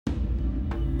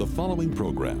The following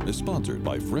program is sponsored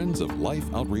by Friends of Life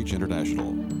Outreach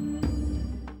International.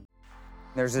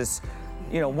 There's this,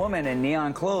 woman in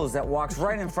neon clothes that walks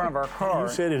right in front of our car. You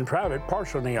said in private,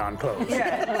 partial neon clothes.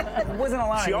 Yeah, it wasn't a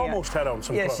lot She of neon. almost had on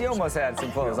some clothes. Yeah, she almost had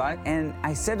some clothes on. And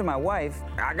I said to my wife,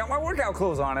 I got my workout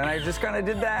clothes on, and I just kind of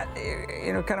did that,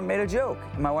 kind of made a joke.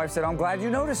 And my wife said, I'm glad you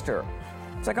noticed her.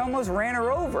 It's like I almost ran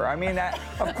her over. I mean,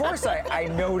 of course I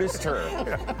noticed her.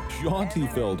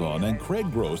 Shaunti Feldhahn and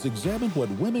Craig Gross examine what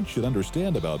women should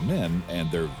understand about men and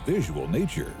their visual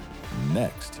nature.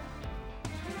 Next.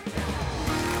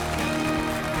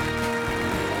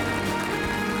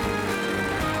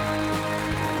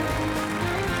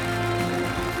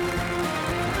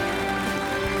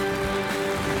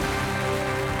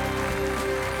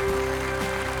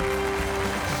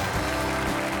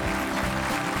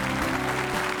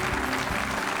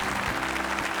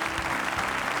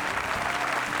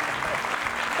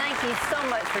 Thank you so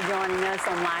much for joining us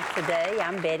on Life Today.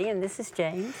 I'm Betty, and this is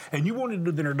James. And you wanted to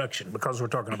do the introduction because we're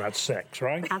talking about sex,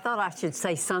 right? I thought I should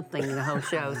say something in the whole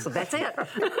show, so that's it.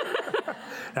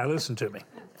 Now listen to me.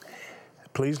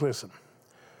 Please listen.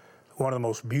 One of the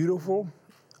most beautiful,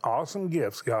 awesome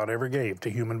gifts God ever gave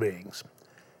to human beings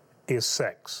is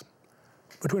sex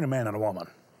between a man and a woman.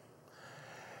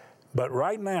 But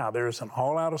right now, there's an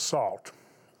all-out assault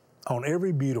on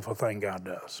every beautiful thing God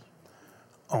does,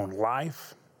 on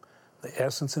life, the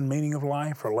essence and meaning of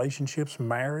life, relationships,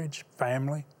 marriage,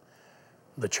 family,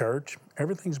 the church.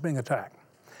 Everything's being attacked.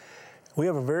 We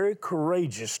have a very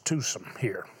courageous twosome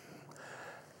here.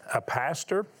 A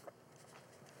pastor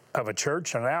of a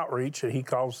church and outreach that he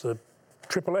calls the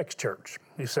XXX Church.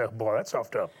 He said, boy, that's off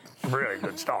to a really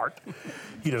good start.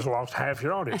 You just lost half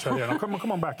your audience. So,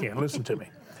 come on back in, listen to me.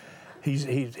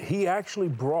 He actually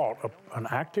brought an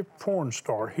active porn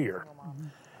star here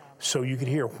so you could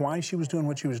hear why she was doing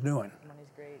what she was doing.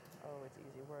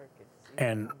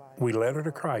 And we led her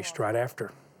to Christ right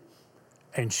after.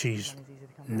 And she's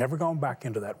never gone back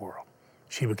into that world.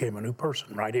 She became a new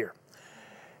person right here.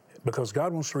 Because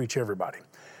God wants to reach everybody.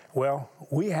 Well,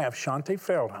 we have Shaunti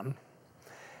Feldhahn,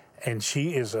 and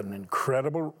she is an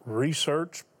incredible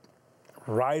research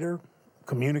writer,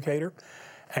 communicator,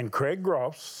 and Craig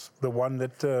Gross, the one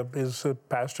that is a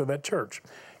pastor of that church.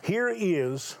 Here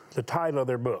is the title of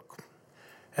their book.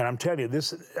 And I'm telling you,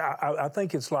 this, I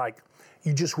think it's like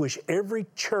you just wish every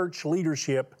church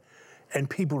leadership and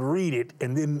people read it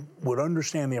and then would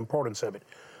understand the importance of it.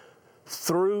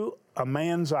 Through a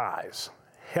man's eyes,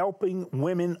 helping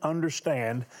women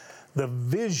understand the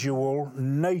visual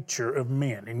nature of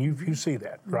men. And you see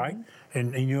that, right?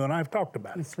 And you and I have talked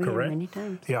about it, correct? Many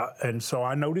times. Yeah, and so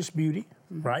I notice beauty,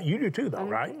 right? You do too, though,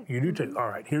 right? You do too. All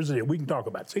right, here's the deal. We can talk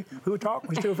about it. See, we would talk,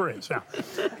 we're still friends. Now,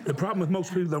 the problem with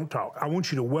most people don't talk. I want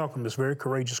you to welcome this very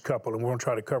courageous couple, and we're going to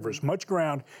try to cover as much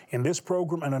ground in this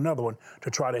program and another one to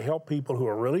try to help people who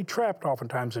are really trapped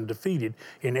oftentimes and defeated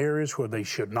in areas where they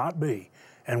should not be.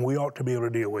 And we ought to be able to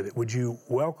deal with it. Would you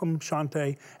welcome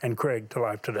Shaunti and Craig to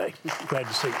Life Today? Glad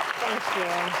to see you. Thank you.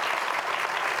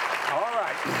 All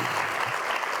right.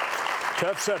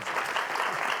 Tough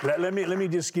subject. Let me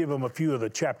just give them a few of the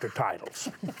chapter titles.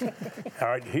 All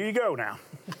right, here you go now.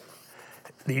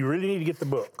 You really need to get the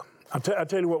book. I'll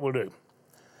tell you what we'll do.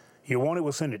 You want it,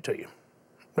 we'll send it to you.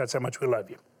 That's how much we love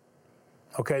you.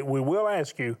 Okay, we will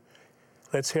ask you,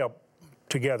 let's help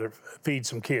together feed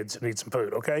some kids that need some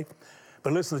food, okay?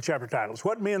 But listen to the chapter titles.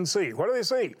 What men see. What do they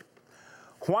see?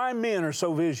 Why men are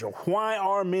so visual. Why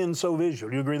are men so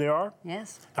visual? You agree they are?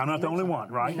 Yes. I'm not the only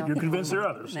one, right? No. You're convinced there are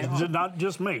others. It's not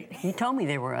just me. You told me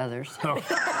there were others. No.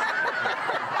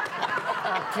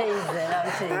 I'm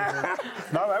teasing.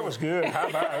 No, that was good. How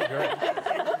about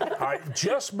that? Great. All right,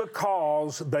 just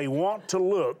because they want to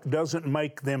look doesn't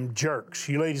make them jerks.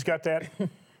 You ladies got that?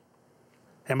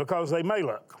 And because they may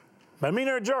look, doesn't mean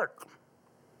they're a jerk.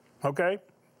 Okay?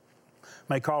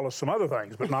 May call us some other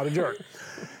things, but not a jerk.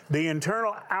 The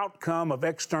internal outcome of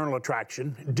external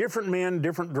attraction, different men,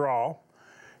 different draw,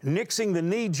 nixing the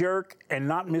knee jerk and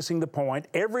not missing the point,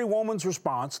 every woman's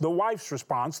response, the wife's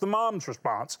response, the mom's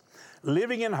response,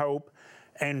 living in hope,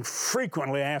 and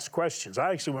frequently asked questions.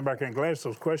 I actually went back and glanced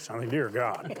those questions. I think, dear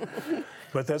God.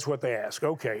 But that's what they ask.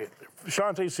 Okay,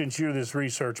 Shaunti, since you're this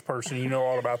research person, you know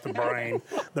all about the brain,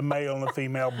 the male and the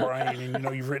female brain,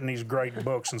 and you've written these great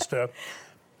books and stuff.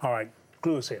 All right,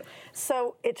 clue us in.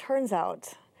 So it turns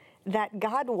out that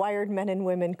God wired men and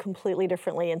women completely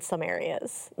differently in some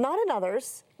areas. Not in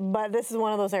others, but this is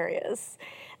one of those areas.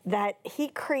 That he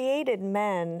created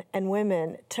men and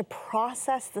women to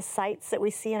process the sights that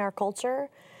we see in our culture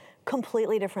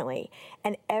completely differently.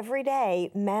 And every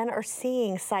day, men are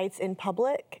seeing sights in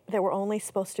public that were only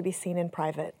supposed to be seen in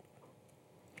private.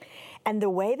 And the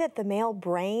way that the male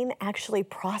brain actually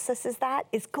processes that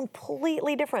is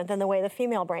completely different than the way the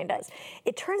female brain does.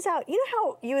 It turns out, you know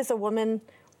how you as a woman,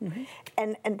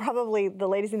 and probably the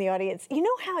ladies in the audience, you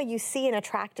know how you see an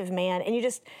attractive man and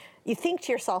you think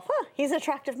to yourself, he's an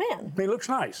attractive man. He looks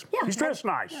nice. Yeah, He's dressed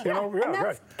nice. Yeah, You know, and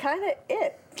that's kind of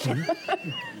it,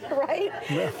 right?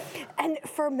 Yeah. And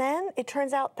for men, it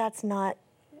turns out that's not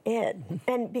it.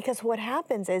 And because what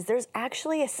happens is there's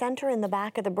actually a center in the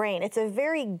back of the brain. It's a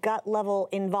very gut level,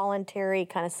 involuntary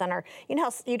kind of center. You know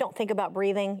how you don't think about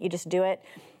breathing, you just do it?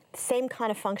 Same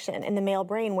kind of function in the male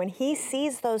brain. When he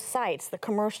sees those sights, the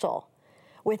commercial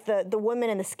with the woman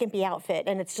in the skimpy outfit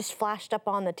and it's just flashed up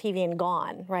on the TV and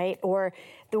gone, right? Or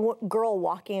the girl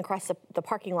walking across the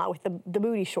parking lot with the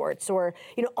booty shorts, or,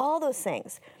 you know, all those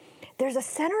things. There's a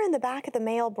center in the back of the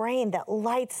male brain that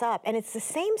lights up, and it's the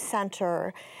same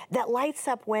center that lights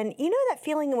up when, you know that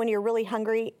feeling when you're really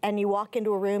hungry and you walk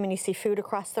into a room and you see food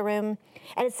across the room?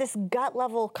 And it's this gut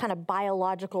level kind of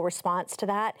biological response to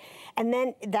that. And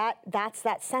then that's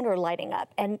that center lighting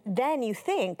up. And then you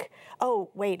think, oh,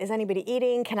 wait, is anybody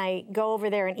eating? Can I go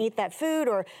over there and eat that food?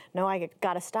 Or no, I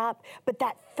gotta stop. But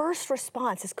that first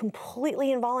response is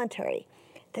completely involuntary.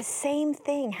 The same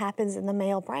thing happens in the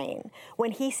male brain.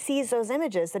 When he sees those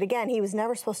images that, again, he was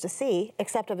never supposed to see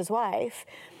except of his wife,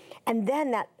 and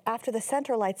then that after the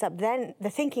center lights up, then the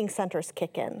thinking centers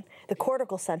kick in, the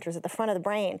cortical centers at the front of the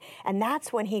brain, and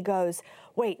that's when he goes,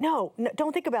 wait, no,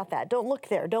 don't think about that, don't look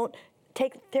there, don't tear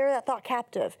that thought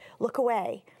captive, look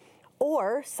away.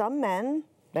 Or some men,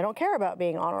 they don't care about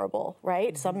being honorable,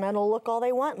 right? Some men will look all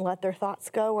they want and let their thoughts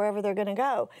go wherever they're gonna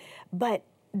go. But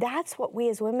that's what we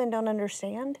as women don't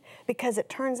understand, because it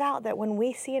turns out that when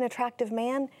we see an attractive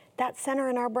man, that center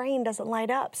in our brain doesn't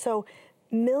light up. So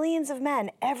millions of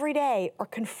men every day are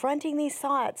confronting these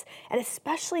thoughts, and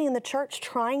especially in the church,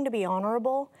 trying to be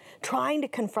honorable, trying to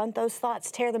confront those thoughts,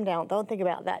 tear them down. Don't think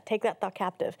about that. Take that thought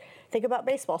captive. Think about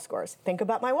baseball scores. Think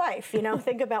about my wife, you know,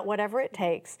 think about whatever it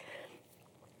takes.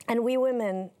 And we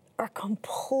women are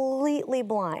completely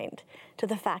blind to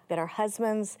the fact that our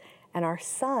husbands and our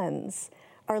sons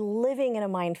are living in a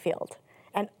minefield.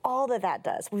 And all that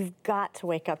does, we've got to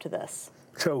wake up to this.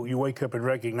 So you wake up and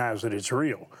recognize that it's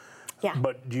real. Yeah.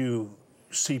 But do you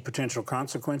see potential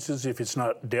consequences if it's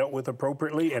not dealt with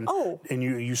appropriately? And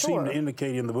you seem to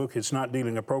indicate in the book it's not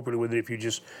dealing appropriately with it if you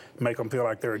just make them feel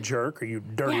like they're a jerk, or you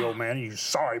dirty old man, or you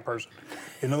sorry person.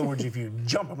 In other words, if you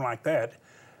jump them like that,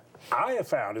 I have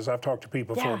found, as I've talked to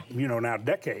people for, now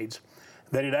decades,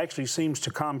 that it actually seems to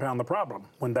compound the problem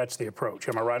when that's the approach.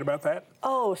 Am I right about that?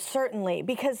 Oh, certainly.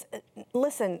 Because,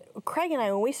 listen, Craig and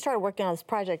I, when we started working on this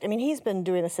project, I mean, he's been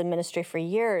doing this in ministry for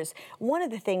years. One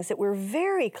of the things that we're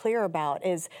very clear about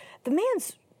is the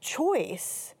man's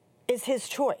choice is his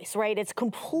choice, right? It's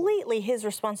completely his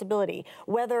responsibility,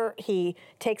 whether he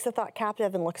takes the thought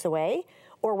captive and looks away,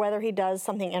 or whether he does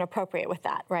something inappropriate with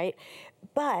that, right?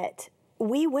 But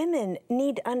we women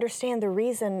need to understand the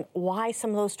reason why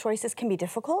some of those choices can be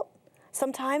difficult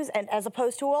sometimes, and as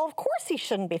opposed to, well, of course he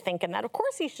shouldn't be thinking that, of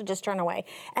course he should just turn away,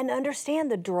 and understand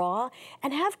the draw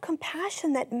and have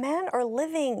compassion that men are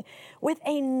living with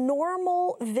a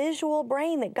normal visual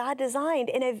brain that God designed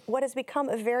in what has become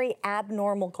a very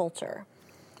abnormal culture.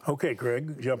 Okay,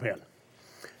 Craig, jump in.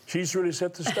 She's really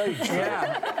set the stage.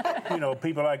 You know,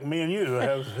 people like me and you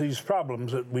have these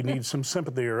problems that we need some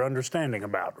sympathy or understanding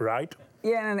about, right?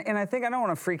 Yeah, and I think I don't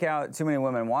want to freak out too many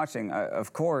women watching,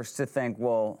 of course, to think,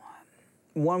 well,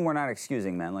 one, we're not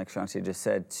excusing men, like Shaunti just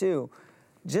said. Two,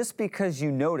 just because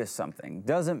you notice something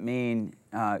doesn't mean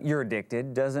you're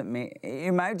addicted, doesn't mean,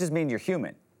 it might just mean you're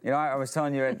human. You know, I was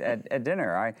telling you at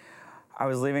dinner, I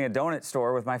was leaving a donut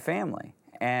store with my family,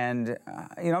 and,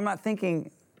 I'm not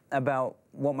thinking about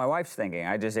what my wife's thinking.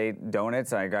 I just ate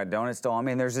donuts, I got donuts still on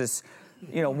me, and there's this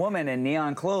woman in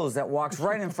neon clothes that walks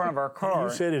right in front of our car.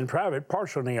 You said in private,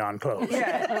 partial neon clothes.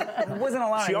 Yeah, it wasn't a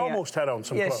lot. She almost had on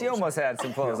some clothes. Yeah, she almost had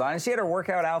some clothes on. And she had her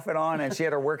workout outfit on, and she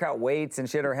had her workout weights, and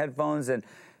she had her headphones. And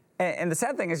the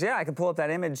sad thing is, I could pull up that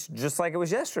image just like it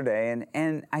was yesterday.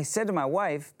 And I said to my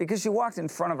wife, because she walked in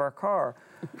front of our car,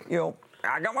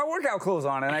 I got my workout clothes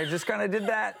on, and I just kind of did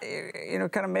that,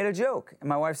 kind of made a joke. And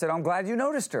my wife said, I'm glad you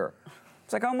noticed her.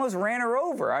 It's like I almost ran her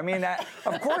over. I mean,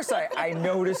 of course I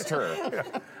noticed her.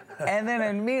 And then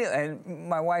immediately, and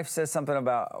my wife says something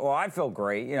about, well, I feel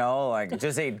great, like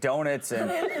just ate donuts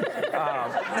and,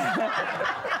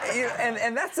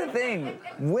 and that's the thing,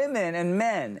 women and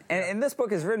men, and this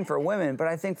book is written for women, but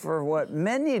I think for what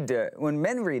men need to, when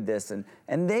men read this and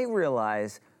they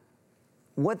realize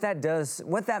what that does,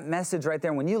 what that message right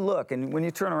there, when you look and when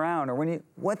you turn around, or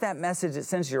what that message it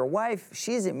sends to your wife,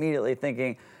 she's immediately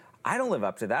thinking, I don't live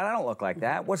up to that. I don't look like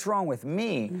that. What's wrong with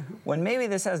me? When maybe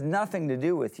this has nothing to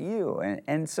do with you.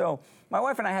 And so my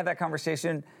wife and I had that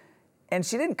conversation, and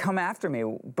she didn't come after me,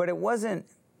 but it wasn't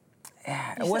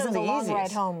the easiest. Long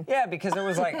ride home. Yeah, because it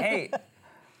was like, hey,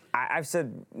 I've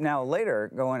said now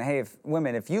later, going, hey,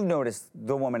 if you've noticed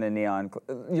the woman in neon,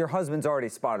 your husband's already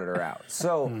spotted her out.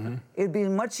 So it'd be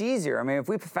much easier. I mean, if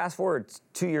we fast forward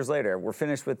 2 years later, we're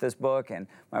finished with this book, and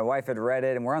my wife had read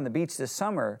it, and we're on the beach this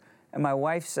summer, and my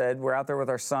wife said, we're out there with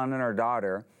our son and our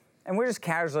daughter, and we're just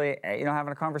casually,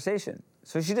 having a conversation.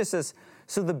 So she just says,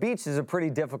 so the beach is a pretty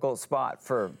difficult spot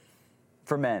for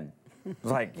men. I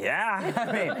was like, yeah, I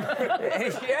mean,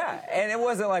 yeah. And it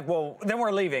wasn't like, well, then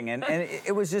we're leaving. And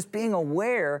it was just being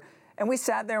aware. And we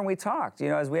sat there and we talked,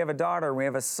 as we have a daughter and we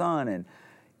have a son, and,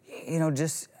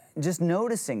 just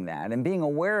noticing that and being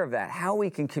aware of that, how we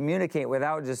can communicate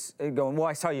without just going, well,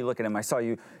 I saw you look at him, I saw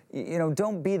you,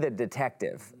 don't be the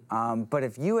detective. But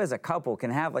if you as a couple can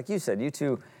have, like you said, you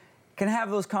two can have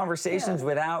those conversations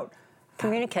without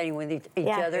communicating with each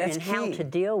other and how to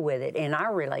deal with it in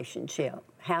our relationship.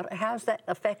 How does that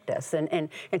affect us? And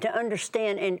to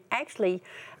understand, and actually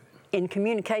in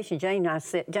communication, James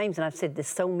and I said this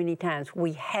so many times,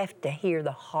 we have to hear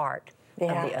the heart of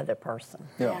the other person.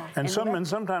 Yeah. And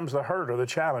sometimes the hurt or the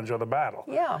challenge or the battle.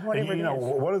 Yeah, whatever and, it is.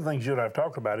 One of the things you and I have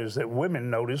talked about is that women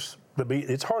notice the beach.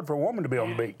 It's hard for a woman to be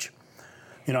on the beach.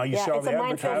 You saw the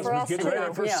advertisements, get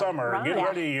ready for summer, get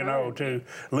ready, to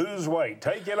lose weight,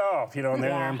 take it off, and then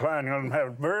they're implying you're going to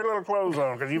have very little clothes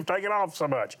on because you've taken off so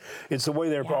much. It's the way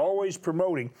they're always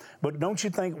promoting. But don't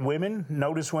you think women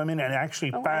notice women and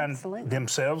actually find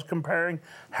themselves comparing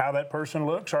how that person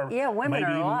looks? Or women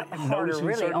are a lot harder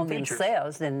really on features.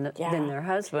 Themselves than their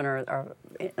husband or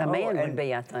a man would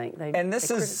be, I think. And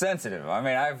this is sensitive. I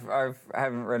mean, I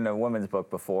haven't written a women's book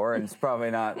before, and it's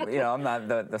probably not, I'm not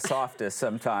the softest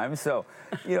sometimes. So,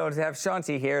 to have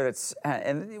Shaunti here,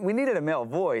 and we needed a male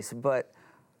voice, but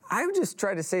I would just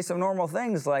try to say some normal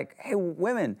things like, hey,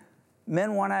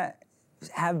 men want to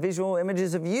have visual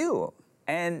images of you,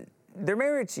 and they're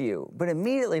married to you. But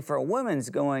immediately for a woman's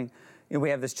going,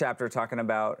 we have this chapter talking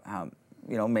about,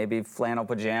 maybe flannel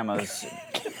pajamas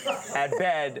at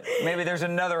bed. Maybe there's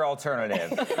another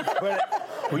alternative.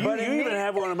 You even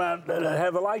have one about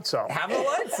have the lights on. Have the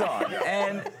lights on.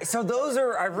 And so those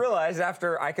are, I realized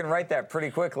after I can write that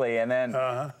pretty quickly, and then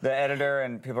the editor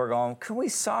and people are going, can we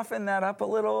soften that up a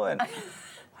little? And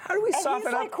how do we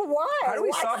soften up? Why? How do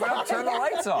we soften up, turn the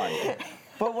lights on?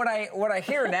 But what I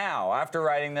hear now after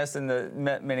writing this and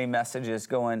the many messages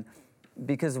going,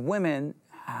 because women,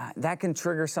 that can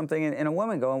trigger something in a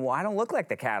woman going, well, I don't look like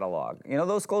the catalog.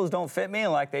 Those clothes don't fit me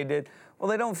like they did. Well,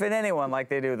 they don't fit anyone like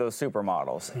they do those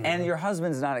supermodels. And your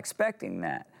husband's not expecting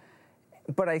that.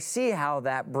 But I see how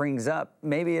that brings up,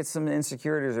 maybe it's some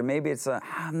insecurities, or maybe it's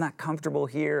I'm not comfortable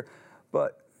here,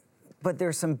 but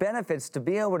there's some benefits to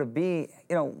be able to be,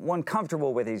 one,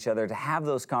 comfortable with each other, to have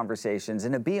those conversations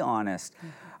and to be honest.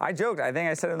 I joked, I think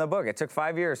I said in the book, it took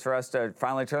 5 years for us to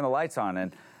finally turn the lights on.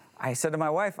 And I said to my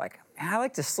wife, I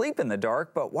like to sleep in the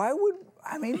dark, but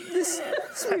this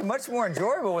would be much more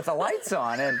enjoyable with the lights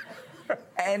on. And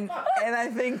I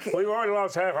think we've already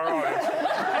lost half our audience.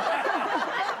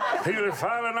 People are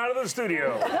filing out of the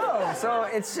studio. No, so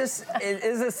it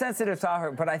is a sensitive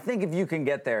topic, but I think if you can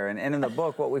get there, and in the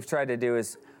book, what we've tried to do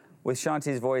is, with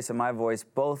Shaunti's voice and my voice,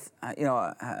 both,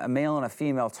 a male and a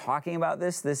female talking about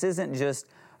this. This isn't just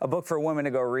a book for women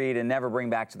to go read and never bring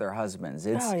back to their husbands.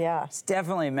 It's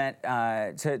definitely meant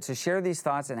to share these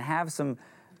thoughts and have some,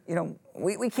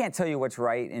 we can't tell you what's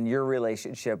right in your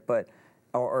relationship, but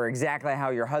or exactly how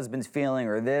your husband's feeling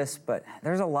or this, but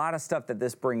there's a lot of stuff that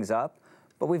this brings up,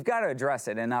 but we've got to address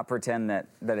it and not pretend that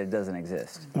it doesn't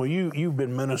exist. Well, you've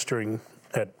been ministering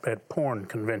at porn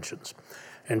conventions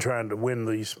and trying to win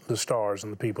the stars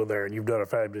and the people there, and you've done a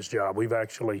fabulous job. We've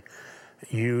actually,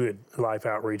 you at Life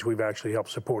Outreach, we've actually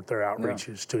helped support their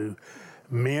outreaches to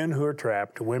men who are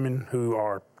trapped, to women who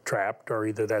are trapped, or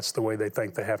either that's the way they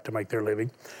think they have to make their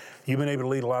living. You've been able to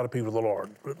lead a lot of people to the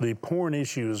Lord. The porn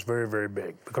issue is very, very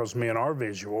big because men are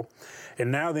visual,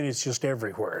 and now then it's just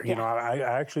everywhere. You know, I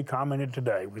actually commented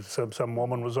today with some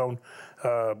woman was on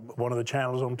one of the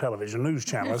channels on television, news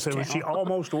channel. I said, well, she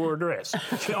almost wore a dress.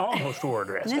 She almost wore a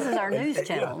dress. This is our news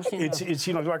channels. It's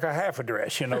like a half a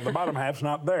dress. The bottom half's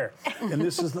not there, and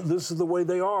this is the way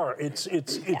they are. It's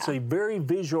a very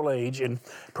visual age, and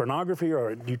pornography,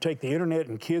 or you take the internet,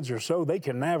 and kids are so they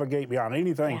can navigate beyond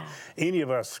anything any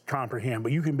of us comprehend.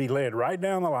 But you can be led right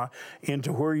down the line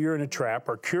into where you're in a trap,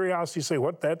 or curiosity say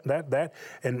what that,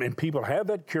 and people have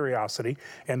that curiosity,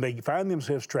 and they find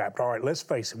themselves trapped. All right, let's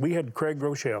face it. We had Craig Craig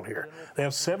Groeschel here. They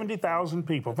have 70,000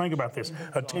 people, think about this,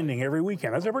 attending every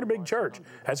weekend. That's a pretty big church.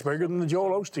 That's bigger than the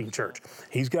Joel Osteen church.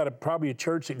 He's got probably a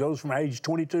church that goes from age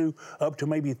 22 up to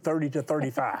maybe 30 to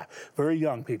 35, very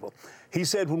young people. He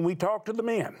said when we talk to the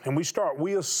men and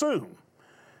we assume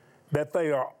that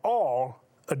they are all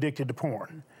addicted to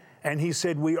porn. And he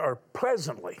said we are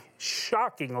pleasantly,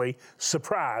 shockingly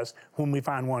surprised when we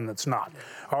find one that's not.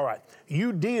 All right,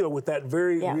 you deal with that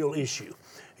very real issue.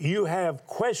 You have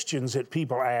questions that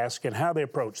people ask and how they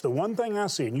approach. The one thing I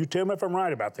see, and you tell me if I'm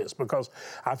right about this, because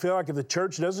I feel like if the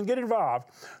church doesn't get involved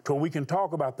till we can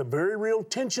talk about the very real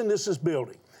tension this is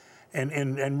building,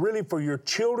 and really for your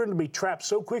children to be trapped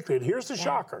so quickly. And here's the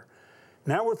shocker.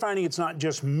 Now we're finding it's not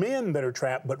just men that are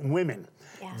trapped, but women.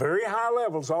 Very high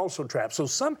levels also trapped. So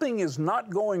something is not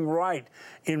going right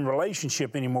in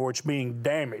relationship anymore. It's being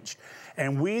damaged.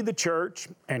 And we, the church,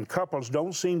 and couples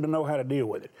don't seem to know how to deal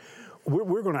with it.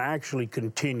 We're going to actually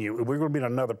continue. We're going to be in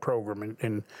another program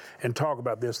and talk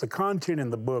about this. The content in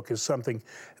the book is something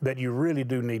that you really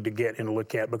do need to get and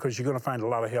look at, because you're going to find a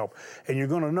lot of help. And you're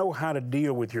going to know how to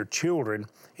deal with your children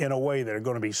in a way that are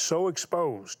going to be so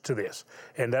exposed to this.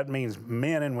 And that means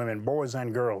men and women, boys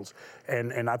and girls.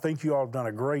 And I think you all have done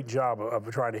a great job of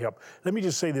trying to help. Let me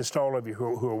just say this to all of you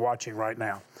who are watching right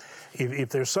now. If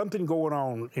there's something going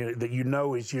on that you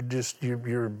know is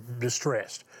you're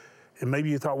distressed, and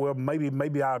maybe you thought, well,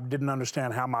 maybe I didn't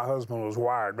understand how my husband was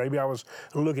wired. Maybe I was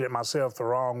looking at myself the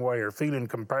wrong way or feeling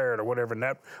compared or whatever, and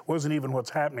that wasn't even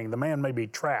what's happening. The man may be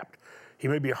trapped. He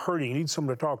may be hurting. He needs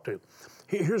someone to talk to.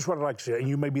 Here's what I'd like to say. And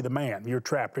you may be the man. You're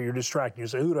trapped or you're distracted. You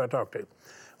say, who do I talk to?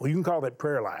 Well, you can call that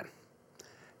prayer line.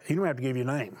 You don't have to give your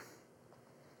name.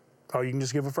 Or you can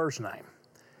just give a first name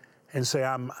and say,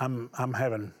 I'm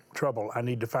having trouble. I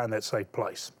need to find that safe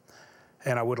place.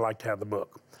 And I would like to have the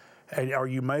book. Or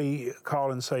you may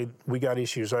call and say, we got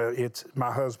issues. It's my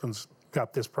husband's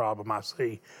got this problem, I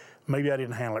see. Maybe I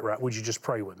didn't handle it right. Would you just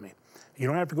pray with me? You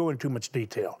don't have to go into too much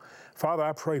detail. Father,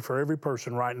 I pray for every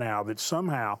person right now that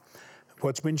somehow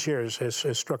what's been shared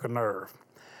has struck a nerve.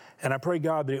 And I pray,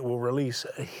 God, that it will release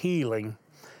healing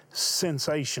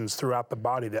sensations throughout the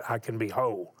body, that I can be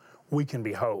whole. We can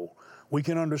be whole. We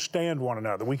can understand one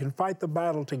another. We can fight the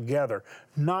battle together,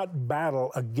 not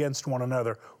battle against one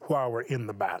another while we're in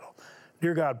the battle.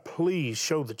 Dear God, please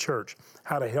show the church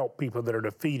how to help people that are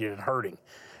defeated and hurting,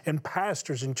 and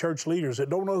pastors and church leaders that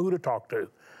don't know who to talk to.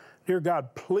 Dear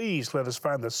God, please let us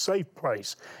find the safe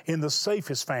place in the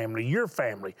safest family, your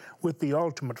family, with the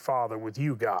ultimate Father, with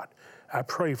you, God. I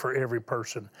pray for every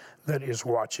person that is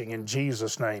watching in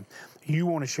Jesus' name. You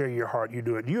want to share your heart, you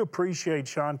do it. Do you appreciate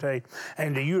Shaunti,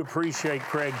 and do you appreciate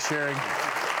Craig sharing?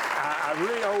 I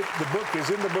really hope the book is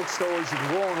in the bookstores. You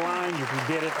can go online, you can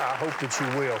get it. I hope that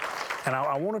you will. And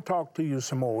I want to talk to you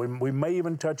some more. We may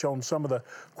even touch on some of the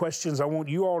questions. I want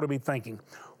you all to be thinking,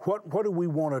 what do we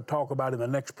want to talk about in the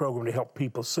next program to help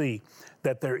people see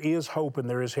that there is hope and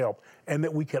there is help, and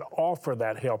that we can offer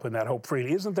that help and that hope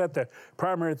freely? Isn't that the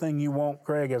primary thing you want,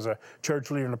 Craig, as a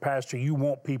church leader and a pastor? You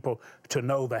want people to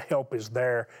know the help is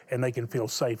there and they can feel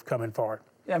safe coming for it.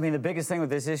 Yeah, I mean, the biggest thing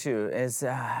with this issue is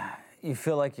you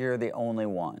feel like you're the only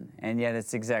one, and yet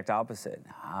it's the exact opposite.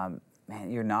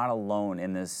 Man, you're not alone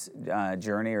in this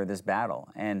journey or this battle.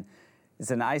 And it's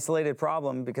an isolated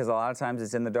problem because a lot of times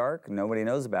it's in the dark. Nobody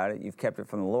knows about it. You've kept it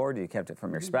from the Lord. You kept it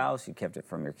from your spouse. You kept it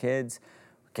from your kids.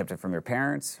 Kept it from your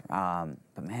parents. But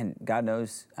man, God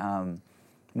knows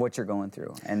what you're going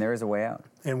through, and there is a way out.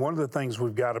 And one of the things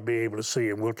we've got to be able to see,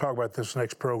 and we'll talk about this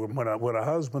next program, when a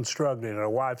husband's struggling and a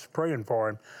wife's praying for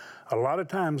him, a lot of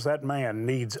times that man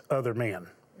needs other men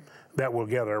that will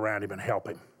gather around him and help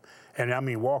him. And I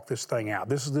mean, walk this thing out.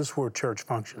 This is where church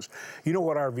functions. You know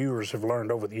what our viewers have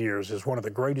learned over the years is one of the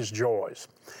greatest joys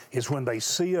is when they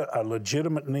see a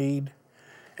legitimate need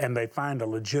and they find a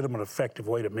legitimate, effective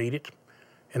way to meet it.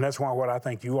 And that's why what I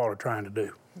think you all are trying to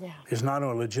do is not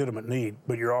only a legitimate need,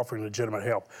 but you're offering legitimate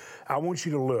help. I want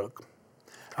you to look.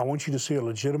 I want you to see a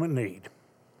legitimate need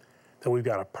that we've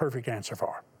got a perfect answer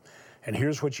for. And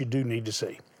here's what you do need to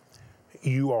see.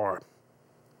 You are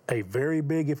a very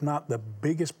big, if not the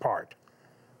biggest part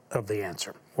of the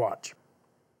answer. Watch.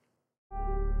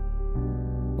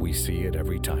 We see it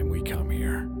every time we come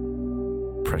here.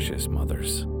 Precious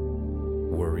mothers,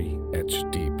 worry etched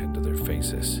deep into their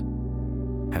faces,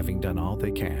 having done all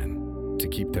they can to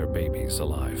keep their babies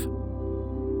alive.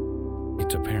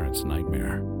 It's a parent's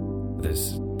nightmare,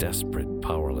 this desperate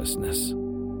powerlessness.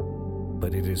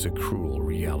 But it is a cruel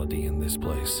reality in this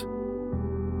place.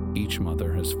 Each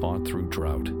mother has fought through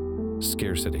drought,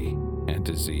 scarcity, and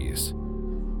disease.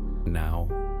 Now,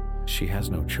 she has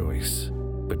no choice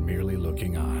but merely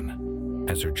looking on,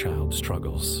 as her child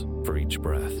struggles for each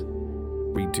breath,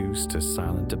 reduced to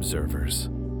silent observers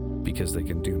because they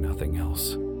can do nothing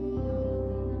else.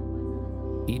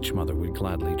 Each mother would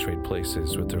gladly trade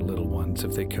places with their little ones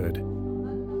if they could.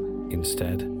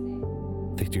 Instead,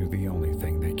 they do the only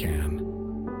thing they can: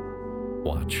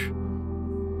 watch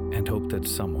and hope that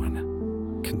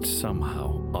someone can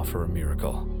somehow offer a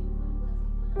miracle.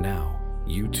 Now,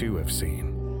 you too have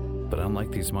seen, but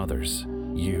unlike these mothers,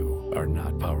 you are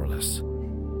not powerless.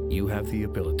 You have the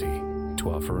ability to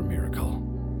offer a miracle.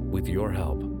 With your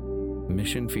help,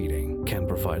 Mission Feeding can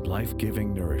provide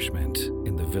life-giving nourishment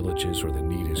in the villages where the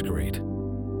need is great.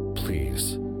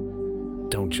 Please,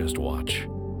 don't just watch.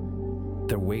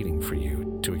 They're waiting for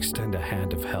you to extend a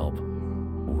hand of help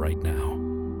right now.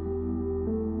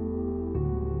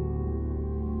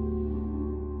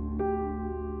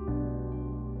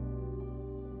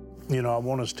 You know, I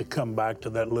want us to come back to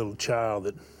that little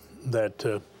child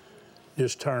that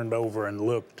just turned over and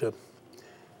looked,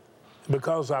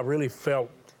 because I really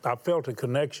felt a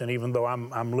connection, even though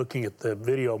I'm looking at the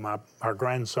video. Our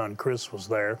grandson Chris was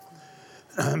there.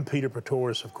 Peter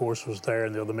Pretorius, of course, was there,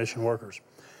 and the other mission workers.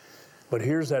 But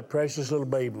here's that precious little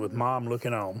baby with mom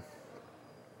looking on.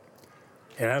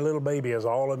 And that little baby, as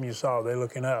all of them you saw, they're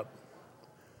looking up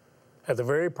at the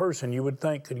very person you would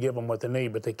think could give them what they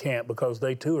need, but they can't, because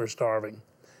they too are starving.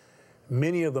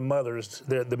 Many of the mothers,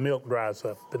 the milk dries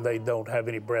up and they don't have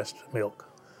any breast milk.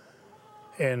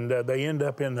 And they end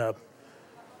up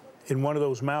in one of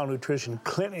those malnutrition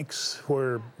clinics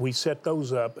where we set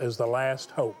those up as the last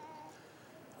hope.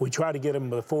 We try to get them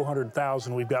the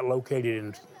 400,000 we've got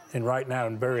located in right now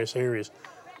in various areas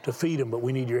to feed them, but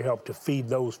we need your help to feed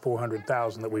those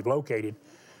 400,000 that we've located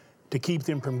to keep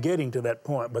them from getting to that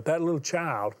point. But that little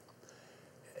child,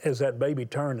 as that baby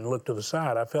turned and looked to the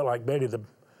side, I felt like Betty, the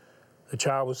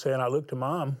child was saying, I looked to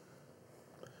Mom,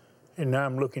 and now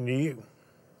I'm looking to you.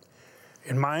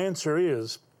 And my answer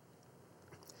is,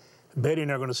 Betty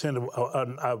and I are going to send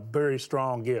a very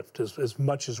strong gift, as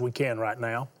much as we can right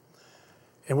now.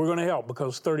 And we're going to help,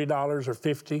 because $30 or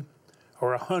 $50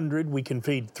 or $100, we can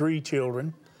feed 3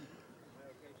 children.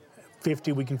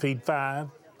 $50, we can feed 5.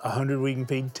 $100, we can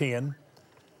feed 10,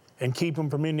 and keep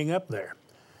them from ending up there.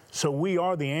 So we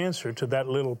are the answer to that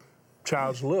little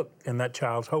child's look and that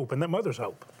child's hope and that mother's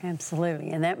hope. Absolutely,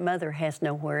 and that mother has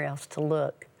nowhere else to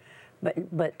look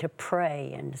but to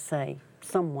pray and to say,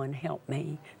 someone help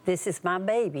me. This is my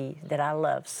baby that I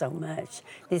love so much.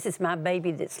 This is my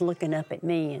baby that's looking up at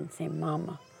me and saying,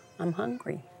 Mama, I'm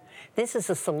hungry. This is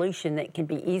a solution that can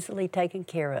be easily taken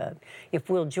care of if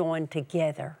we'll join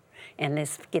together and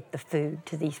let's get the food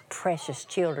to these precious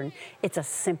children. It's a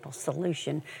simple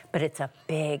solution, but it's a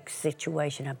big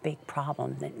situation, a big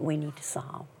problem that we need to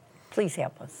solve. Please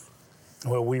help us.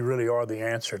 Well, we really are the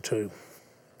answer to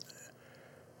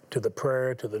the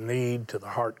prayer, to the need, to the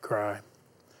heart cry.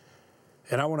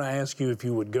 And I want to ask you if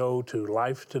you would go to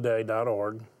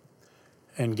lifetoday.org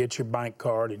and get your bank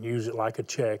card and use it like a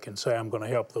check and say, I'm going to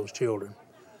help those children.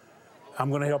 I'm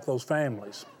going to help those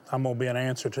families. I'm going to be an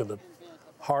answer to the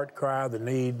heart cry, the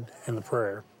need, and the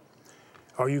prayer.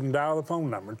 Or you can dial the phone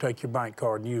number and take your bank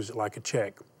card and use it like a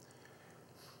check.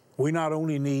 We not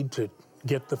only need to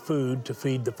get the food to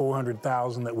feed the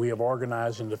 400,000 that we have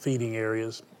organized into feeding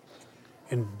areas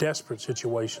in desperate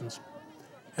situations,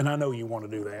 and I know you want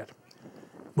to do that,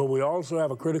 but we also have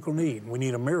a critical need. We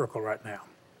need a miracle right now.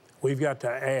 We've got to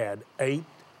add 8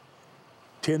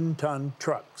 10-ton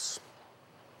trucks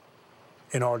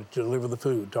in order to deliver the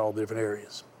food to all the different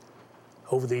areas.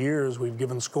 Over the years, we've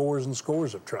given scores and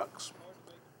scores of trucks.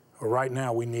 Well, right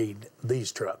now, we need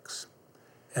these trucks,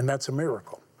 and that's a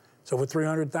miracle. It's over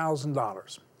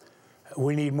 $300,000.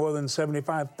 We need more than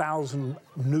 75,000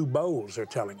 new bowls, they're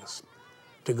telling us,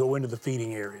 to go into the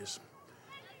feeding areas.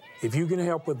 If you can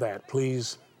help with that,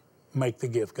 please make the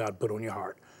gift God put on your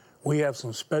heart. We have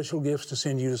some special gifts to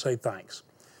send you to say thanks,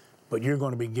 but you're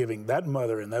going to be giving that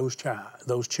mother and those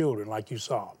children, like you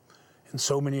saw, and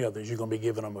so many others, you're going to be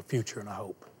giving them a future and a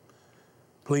hope.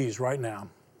 Please, right now,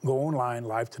 go online,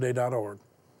 lifetoday.org,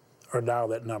 or dial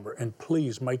that number, and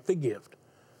please make the gift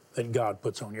that God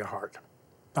puts on your heart.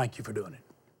 Thank you for doing it.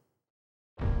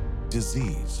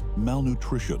 Disease,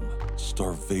 malnutrition,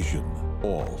 starvation,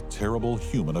 all terrible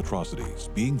human atrocities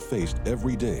being faced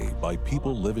every day by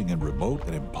people living in remote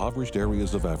and impoverished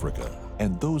areas of Africa.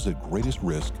 And those at greatest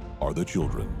risk are the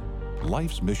children.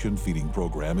 Life's Mission Feeding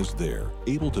Program is there,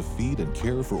 able to feed and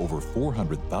care for over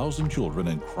 400,000 children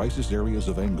in crisis areas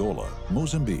of Angola,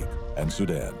 Mozambique, and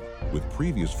Sudan. With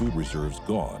previous food reserves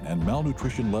gone and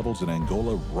malnutrition levels in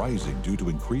Angola rising due to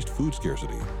increased food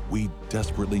scarcity, we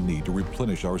desperately need to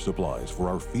replenish our supplies for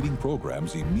our feeding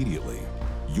programs immediately.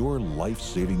 Your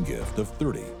life-saving gift of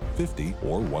 $30, $50,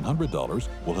 or $100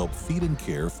 will help feed and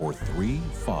care for 3,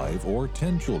 5, or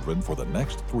 10 children for the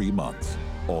next 3 months.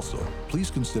 Also, please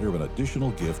consider an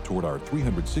additional gift toward our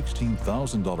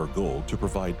 $316,000 goal to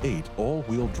provide 8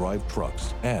 all-wheel drive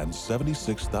trucks and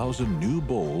 76,000 new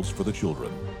bowls for the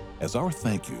children. As our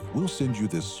thank you, we'll send you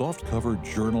this soft-cover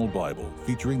journal Bible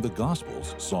featuring the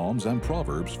Gospels, Psalms, and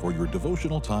Proverbs for your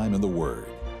devotional time in the Word.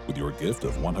 With your gift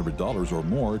of $100 or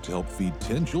more to help feed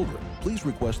 10 children, please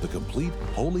request the complete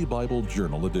Holy Bible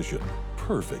Journal Edition,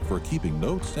 perfect for keeping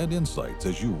notes and insights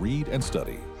as you read and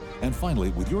study. And finally,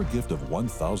 with your gift of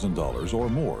 $1,000 or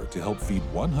more to help feed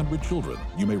 100 children,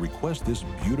 you may request this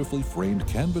beautifully framed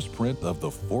canvas print of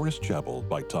The Forest Chapel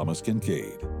by Thomas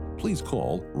Kincaid. Please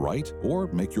call, write, or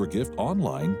make your gift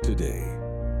online today.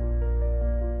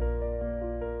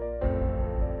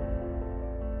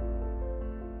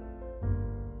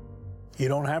 You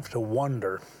don't have to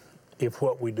wonder if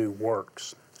what we do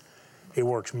works. It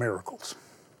works miracles.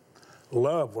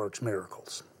 Love works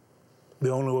miracles. The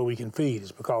only way we can feed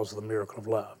is because of the miracle of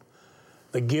love.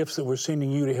 The gifts that we're sending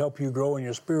you to help you grow in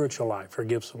your spiritual life are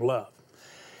gifts of love.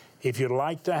 If you'd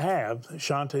like to have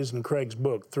Shaunti's and Craig's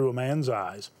book, Through a Man's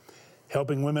Eyes,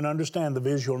 helping women understand the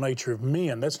visual nature of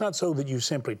men, that's not so that you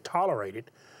simply tolerate it.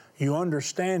 You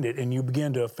understand it and you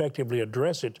begin to effectively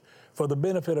address it for the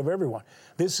benefit of everyone.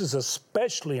 This is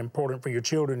especially important for your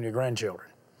children and your grandchildren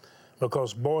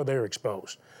because, boy, they're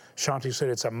exposed. Shaunti said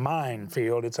it's a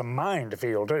minefield. It's a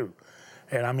minefield, too.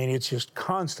 And I mean, it's just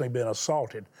constantly been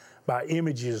assaulted by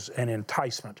images and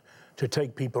enticement to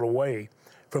take people away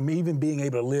from even being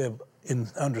able to live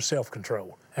under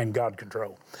self-control and God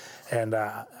control. And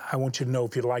I want you to know,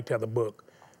 if you'd like to have the book,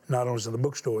 not only is it in the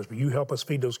bookstores, but you help us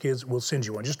feed those kids, we'll send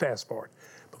you one. Just ask for it,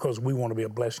 because we want to be a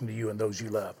blessing to you and those you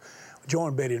love.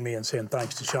 Join Betty and me in saying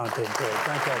thanks to Shaunti and Craig.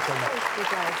 Thank you all so much. Thank you,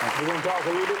 guys. We're going to talk a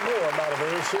little bit more about a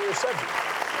very serious subject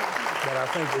that I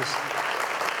think is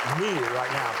needed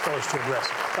right now for us to address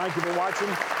it. Thank you for watching.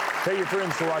 Tell your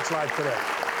friends to watch Life Today.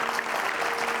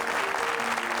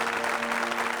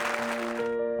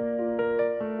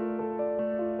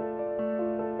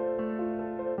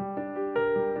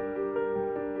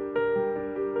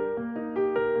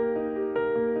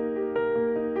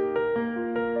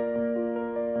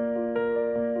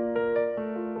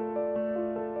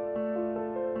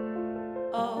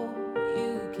 Oh,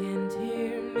 you can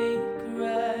hear me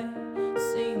cry,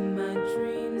 see my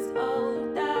dreams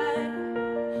all die,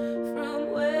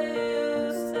 from where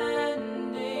you're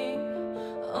standing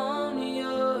on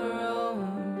your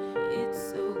own.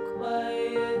 It's so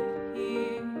quiet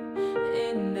here,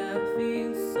 and I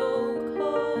feel so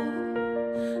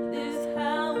cold. This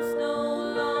house no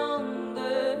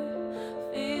longer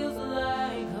feels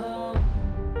like home.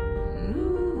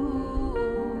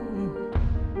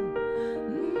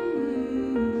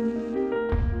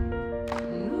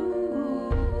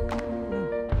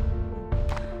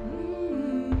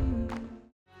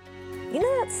 You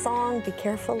know that song, Be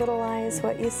Careful Little Eyes,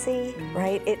 What You See,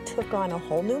 right? It took on a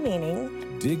whole new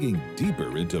meaning. Digging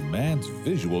deeper into man's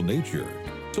visual nature.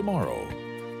 Tomorrow.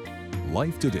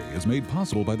 Life Today is made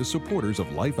possible by the supporters of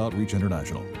Life Outreach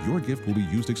International. Your gift will be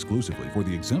used exclusively for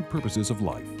the exempt purposes of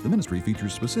life. The ministry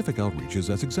features specific outreaches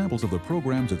as examples of the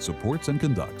programs it supports and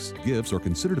conducts. Gifts are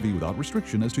considered to be without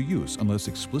restriction as to use unless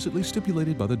explicitly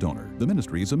stipulated by the donor. The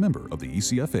ministry is a member of the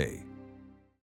ECFA.